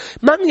لبعض: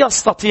 من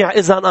يستطيع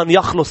إذن أن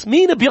يخلص؟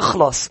 مين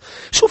بيخلص؟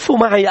 شوفوا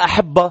معي يا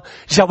أحبة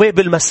جواب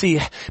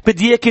المسيح.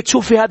 بدي إياك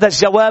تشوفي هذا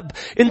الجواب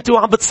أنت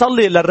وعم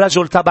بتصلي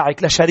للرجل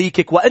تبعك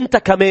لشريكك، وأنت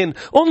كمان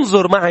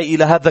انظر معي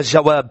إلى هذا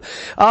الجواب.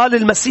 قال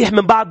المسيح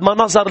من بعد ما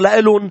نظر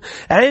لإلهم: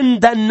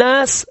 عند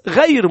الناس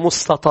غير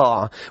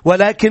مستطاع،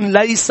 ولكن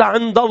ليس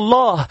عند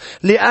الله،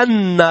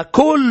 لأن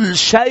كل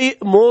شيء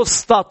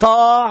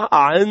مستطاع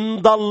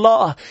عند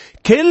الله.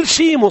 كل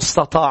شيء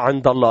مستطاع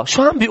عند الله.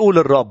 شو عم بيقول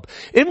الرب؟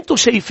 انتوا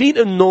شايفين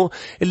انه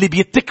اللي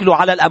بيتكلوا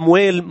على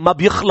الاموال ما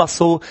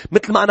بيخلصوا؟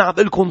 مثل ما انا عم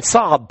بقولكم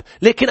صعب،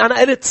 لكن انا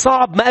قلت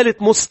صعب ما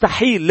قلت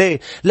مستحيل. ليه؟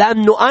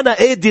 لانه انا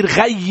قادر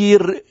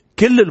غير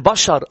كل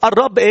البشر.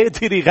 الرب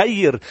قادر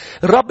يغير.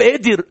 الرب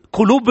قادر.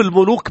 قلوب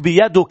الملوك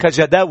بيده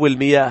كجداول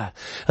المياه.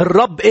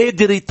 الرب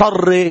قادر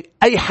يطر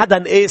أي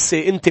حدا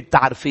قاسي أنت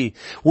بتعرفيه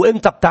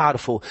وأنت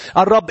بتعرفه.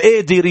 الرب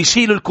قادر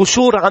يشيل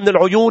الكشور عن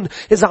العيون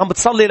إذا عم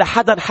بتصلي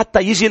لحدا حتى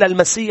يجي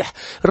للمسيح.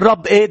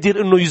 الرب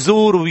قادر أنه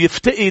يزور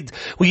ويفتقد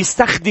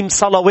ويستخدم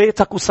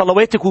صلواتك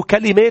وصلواتك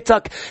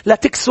وكلماتك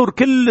لتكسر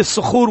كل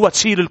الصخور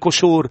وتشيل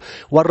الكشور.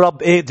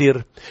 والرب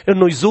قادر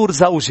أنه يزور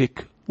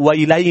زوجك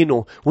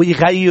ويلينه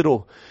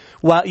ويغيره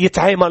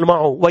ويتعامل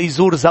معه،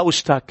 ويزور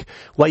زوجتك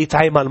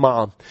ويتعامل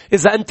معه.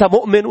 إذا أنت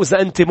مؤمن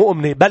وإذا أنت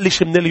مؤمنة،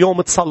 بلش من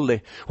اليوم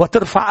تصلي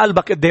وترفع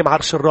قلبك قدام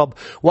عرش الرب.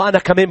 وأنا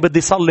كمان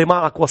بدي صلي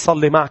معك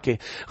وصلي معك.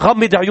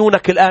 غمض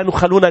عيونك الآن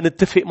وخلونا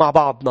نتفق مع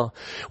بعضنا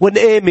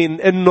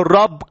ونآمن أن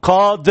الرب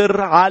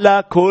قادر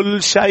على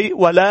كل شيء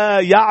ولا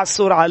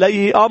يعسر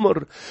عليه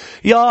أمر.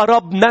 يا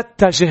رب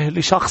نتجه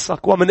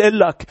لشخصك ومنقول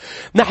لك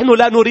نحن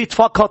لا نريد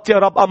فقط يا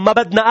رب، أما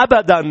بدنا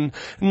أبدا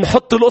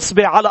نحط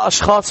الأصبع على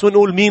أشخاص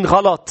ونقول مين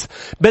غلط.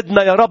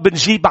 بدنا يا رب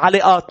نجيب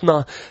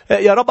علاقاتنا.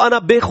 يا رب أنا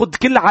باخد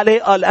كل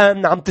علاقة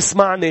الآن عم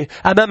تسمعني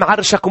أمام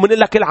عرشك ومنقول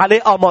لك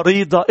العلاقة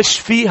مريضة،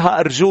 اشفيها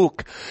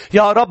أرجوك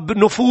يا رب.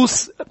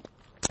 نفوس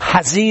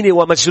حزينة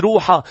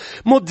ومجروحة،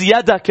 مد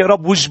يدك يا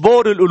رب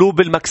وجبور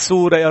القلوب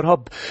المكسورة يا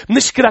رب.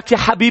 نشكرك يا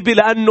حبيبي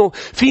لأنه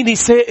في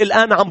نساء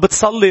الآن عم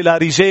بتصلي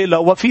لرجالها،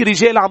 وفي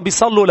رجال عم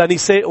بيصلوا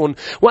لنسائهم،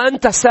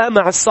 وأنت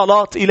سامع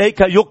الصلاة.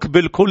 إليك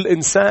يقبل كل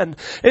إنسان.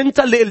 أنت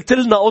اللي قلت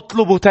لنا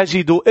اطلبوا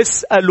تجدوا،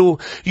 اسألوا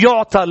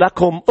يعطى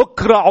لكم،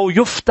 اقرعوا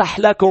يفتح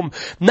لكم.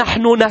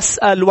 نحن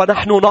نسأل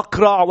ونحن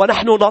نقرع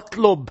ونحن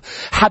نطلب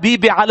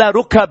حبيبي. على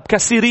ركب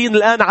كثيرين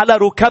الآن على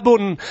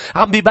ركب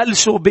عم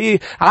بيبلشوا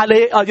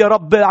بعلاقة يا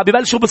رب رب عم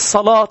ببلشوا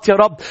بالصلاة يا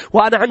رب،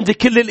 وأنا عندي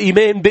كل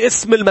الإيمان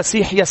باسم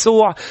المسيح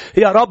يسوع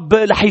يا رب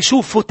رح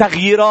يشوفوا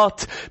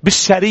تغييرات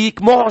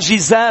بالشريك،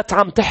 معجزات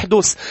عم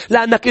تحدث،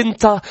 لأنك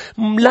أنت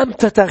لم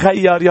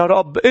تتغير يا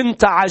رب.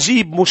 أنت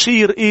عجيب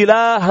مشير،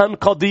 إلها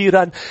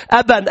قديرا،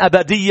 أبا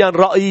أبديا،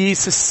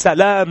 رئيس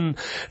السلام،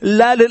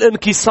 لا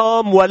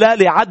للانقسام ولا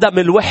لعدم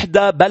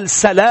الوحدة، بل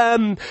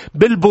سلام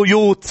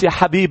بالبيوت يا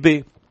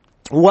حبيبي.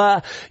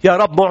 ويا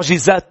رب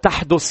معجزات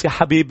تحدث يا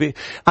حبيبي.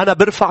 أنا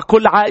برفع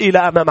كل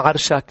عائلة أمام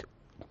عرشك.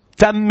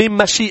 تمم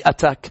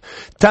مشيئتك،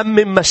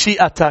 تمم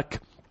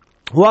مشيئتك،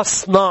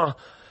 واصنع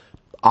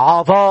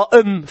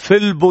عظائم في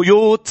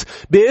البيوت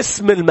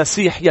باسم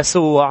المسيح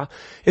يسوع.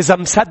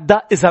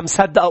 إذا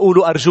مصدق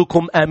قولوا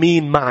أرجوكم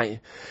آمين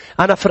معي.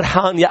 أنا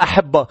فرحان يا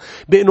أحبة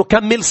بأنه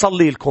كمل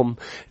صلي لكم.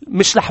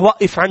 مش رح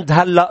وقف عند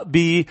هلأ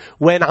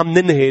وين عم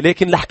ننهي،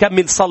 لكن رح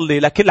كمل صلي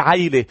لكل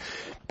عائلة.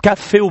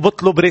 كفي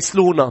وبطلب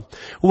رسلونا.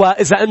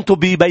 وإذا أنتم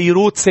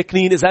ببيروت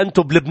ساكنين، إذا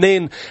أنتم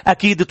بلبنان،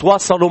 أكيد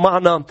تواصلوا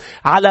معنا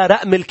على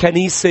رقم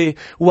الكنيسة،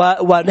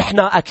 ونحن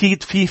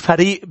أكيد في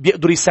فريق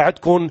بيقدر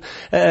يساعدكم،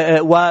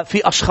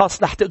 وفي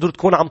أشخاص رح تقدر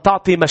تكون عم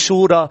تعطي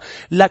مشورة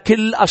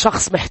لكل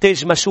شخص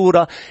محتاج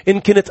مشورة. إن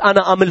كنت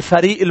أنا أم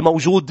الفريق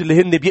الموجود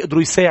اللي هن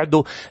بيقدروا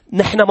يساعدوا،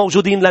 نحن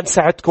موجودين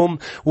لنساعدكم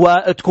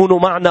وتكونوا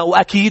معنا.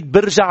 وأكيد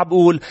برجع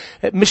بقول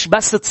مش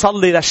بس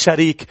تصلي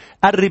للشريك،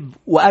 قرب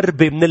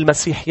وقربي من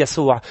المسيح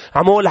يسوع.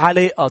 عمول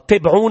علاقة.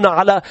 تابعونا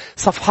على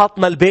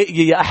صفحاتنا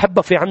الباقية يا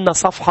أحبة. في عنا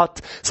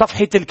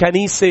صفحة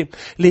الكنيسة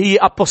اللي هي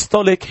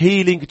Apostolic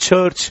Healing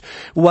Church،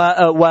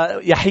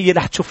 ويحيي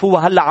رح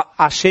تشوفوها هلأ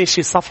على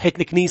الشاشة صفحة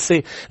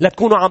الكنيسة،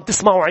 لتكونوا عم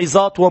تسمعوا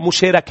عظات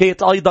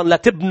ومشاركات أيضا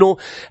لتبنوا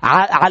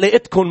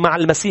علاقتكم مع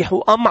المسيح.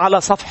 وأم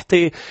على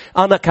صفحتي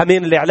أنا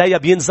كمان اللي عليها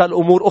بينزل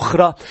أمور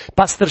أخرى،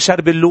 Pastor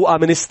Charbel Louka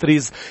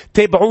Ministries.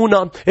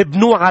 تابعونا،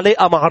 ابنوا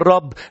علاقة مع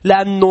الرب،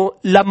 لأنه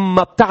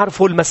لما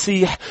بتعرفوا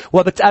المسيح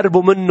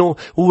وبتقربوا منه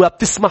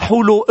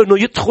وبتسمحوا له انه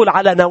يدخل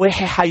على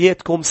نواحي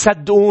حياتكم،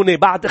 صدقوني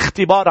بعد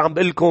اختبار عم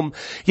بقلكم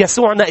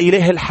يسوعنا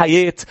اله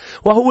الحياة،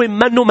 وهو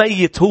منه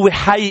ميت، هو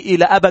حي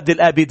الى ابد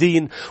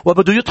الابدين،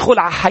 وبده يدخل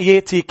على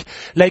حياتك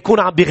ليكون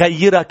عم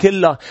بيغيرها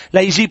كلها،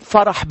 ليجيب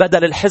فرح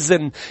بدل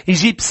الحزن،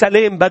 يجيب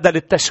سلام بدل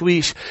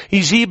التشويش،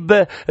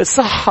 يجيب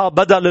صحة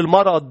بدل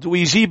المرض،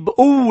 ويجيب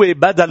قوة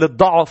بدل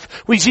الضعف،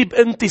 ويجيب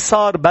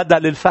انتصار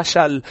بدل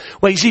الفشل،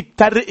 ويجيب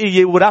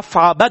ترقية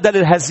ورفعة بدل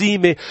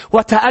الهزيمة،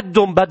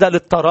 وتقدم بدل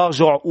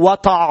التراجع،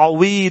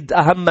 وتعويض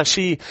أهم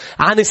شيء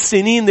عن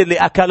السنين اللي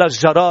أكلها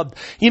الجراد.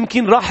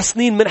 يمكن راح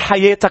سنين من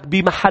حياتك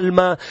بمحل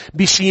ما،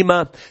 بشي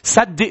ما.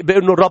 صدق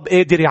بأنه الرب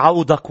قادر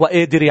يعوضك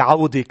وقادر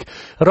يعوضك.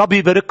 ربي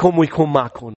يبارككم ويكون معكم.